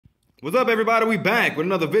What's up, everybody? We back with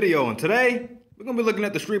another video, and today we're gonna be looking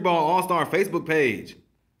at the Streetball All-Star Facebook page.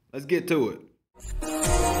 Let's get to it.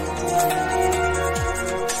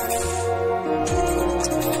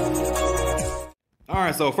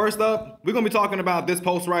 Alright, so first up, we're gonna be talking about this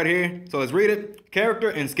post right here. So let's read it. Character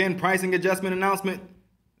and skin pricing adjustment announcement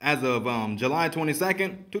as of July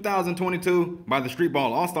 22nd, 2022 by the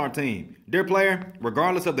Streetball All-Star team. Dear player,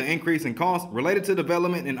 regardless of the increase in cost related to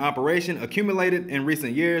development and operation accumulated in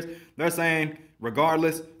recent years, they're saying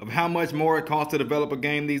regardless of how much more it costs to develop a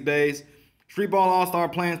game these days, Streetball All-Star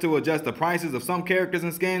plans to adjust the prices of some characters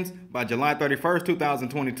and skins by July 31st,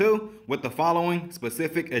 2022 with the following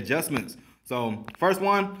specific adjustments. So, first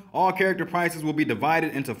one, all character prices will be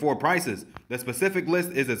divided into 4 prices. The specific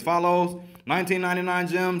list is as follows: 19.99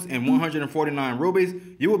 gems and 149 rubies.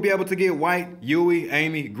 You will be able to get White, Yui,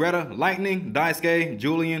 Amy, Greta, Lightning, Daisuke,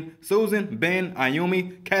 Julian, Susan, Ben,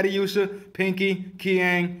 Ayumi, Katyusha, Pinky,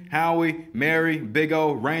 Kiang, Howie, Mary, Big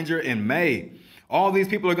O, Ranger, and May. All these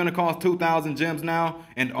people are going to cost 2,000 gems now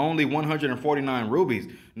and only 149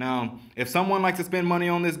 rubies. Now, if someone likes to spend money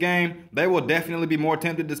on this game, they will definitely be more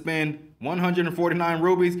tempted to spend 149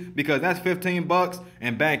 rubies because that's 15 bucks.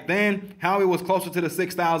 And back then, Howie was closer to the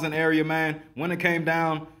 6,000 area, man, when it came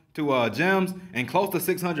down to gems, and close to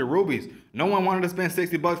 600 rubies. No one wanted to spend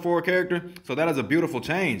 60 bucks for a character, so that is a beautiful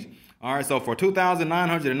change. All right, so for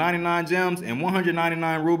 2,999 gems and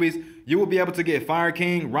 199 rubies, you will be able to get Fire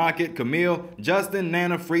King, Rocket, Camille, Justin,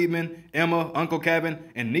 Nana, Friedman, Emma, Uncle Kevin,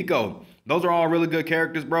 and Nico. Those are all really good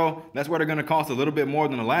characters, bro. That's where they're going to cost a little bit more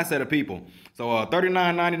than the last set of people. So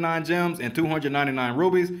 39.99 gems and 299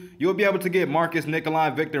 rubies. You'll be able to get Marcus,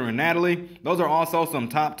 Nikolai, Victor, and Natalie. Those are also some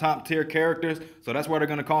top tier characters. So that's where they're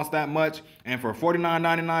going to cost that much. And for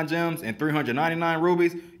 49.99 gems and 399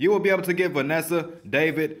 rubies, you will be able to get Vanessa,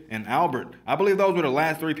 David, and Albert. I believe those were the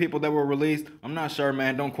last 3 people that were released. I'm not sure,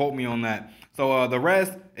 man. Don't quote me on that. So the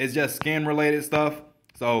rest is just skin related stuff.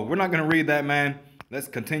 So we're not going to read that, man. Let's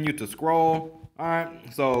continue to scroll. All right,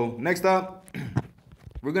 so next up,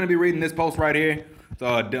 we're going to be reading this post right here.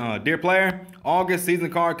 So, dear player, August season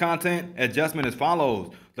card content adjustment as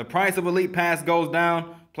follows. The price of Elite Pass goes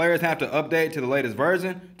down. Players have to update to the latest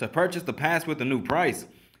version to purchase the pass with the new price.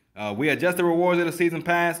 We adjust the rewards of the season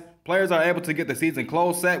pass. Players are able to get the season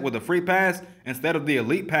close set with a free pass instead of the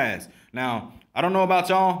Elite Pass. Now, I don't know about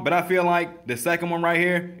y'all, but I feel like the second one right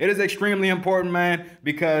here, it is extremely important, man,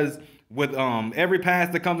 because with every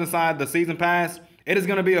pass that comes inside the season pass, it is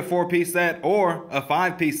going to be a 4-piece set or a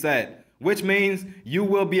 5-piece set, which means you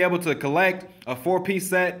will be able to collect a 4-piece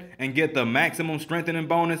set and get the maximum strengthening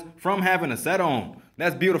bonus from having a set on.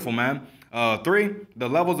 That's beautiful, man. 3, the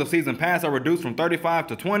levels of season pass are reduced from 35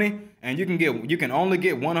 to 20, and you can only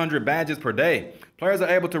get 100 badges per day. Players are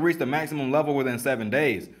able to reach the maximum level within 7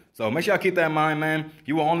 days. So make sure y'all keep that in mind, man.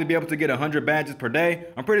 You will only be able to get 100 badges per day.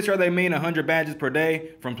 I'm pretty sure they mean 100 badges per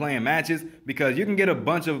day from playing matches, because you can get a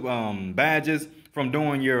bunch of badges from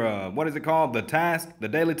doing your, what is it called? The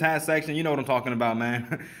daily task section. You know what I'm talking about,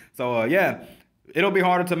 man. So yeah, it'll be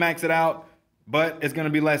harder to max it out, but it's going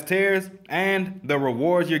to be less tiers, and the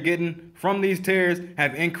rewards you're getting from these tiers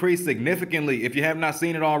have increased significantly. If you have not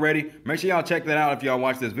seen it already, make sure y'all check that out if y'all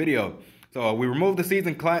watch this video. So we removed the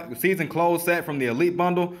season close set from the Elite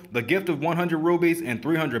Bundle. The gift of 100 rubies and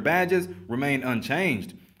 300 badges remain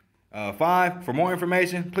unchanged. 5, for more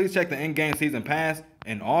information, please check the in-game season pass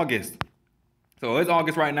in August. So it's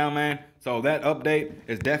August right now, man. So that update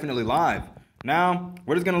is definitely live. Now,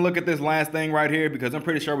 we're just going to look at this last thing right here because I'm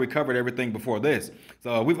pretty sure we covered everything before this.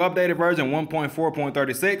 So we've updated version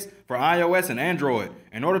 1.4.36 for iOS and Android.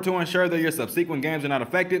 In order to ensure that your subsequent games are not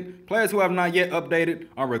affected, players who have not yet updated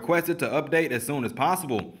are requested to update as soon as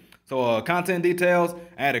possible. So content details,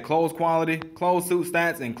 added clothes quality, clothes suit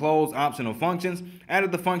stats, and clothes optional functions.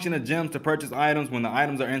 Added the function of gems to purchase items when the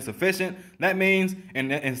items are insufficient. That means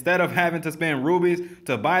instead of having to spend rubies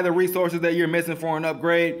to buy the resources that you're missing for an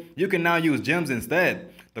upgrade, you can now use gems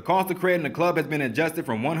instead. The cost of creating a club has been adjusted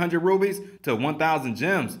from 100 rubies to 1,000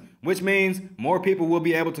 gems, which means more people will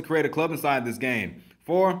be able to create a club inside this game.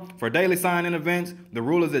 4, for daily sign-in events, the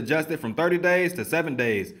rule is adjusted from 30 days to 7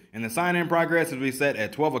 days, and the sign-in progress is reset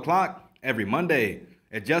at 12 o'clock every Monday.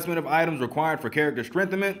 Adjustment of items required for character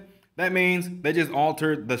strengthenment. That means they just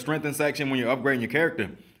altered the strengthen section when you're upgrading your character.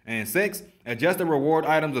 And 6, adjust the reward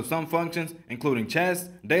items of some functions, including chests,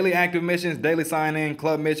 daily active missions, daily sign-in,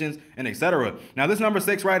 club missions, and etc. Now this number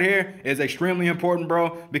 6 right here is extremely important,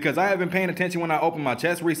 bro, because I have been paying attention when I opened my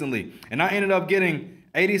chest recently, and I ended up getting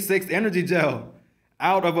 86 energy gel.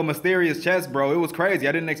 out of a mysterious chest, bro. It was crazy.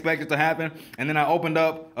 I didn't expect it to happen. And then I opened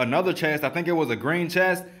up another chest. I think it was a green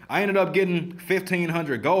chest. I ended up getting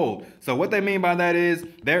 1,500 gold. So what they mean by that is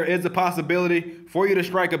there is a possibility for you to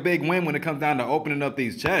strike a big win when it comes down to opening up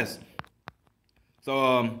these chests.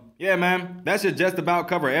 So, yeah, man, that should just about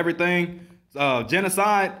cover everything.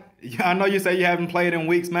 Genocide, I know you say you haven't played in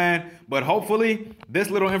weeks, man, but hopefully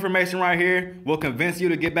this little information right here will convince you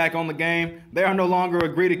to get back on the game. They are no longer a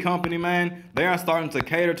greedy company, man. They are starting to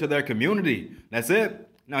cater to their community. That's it.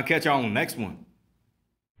 Now catch y'all on the next one.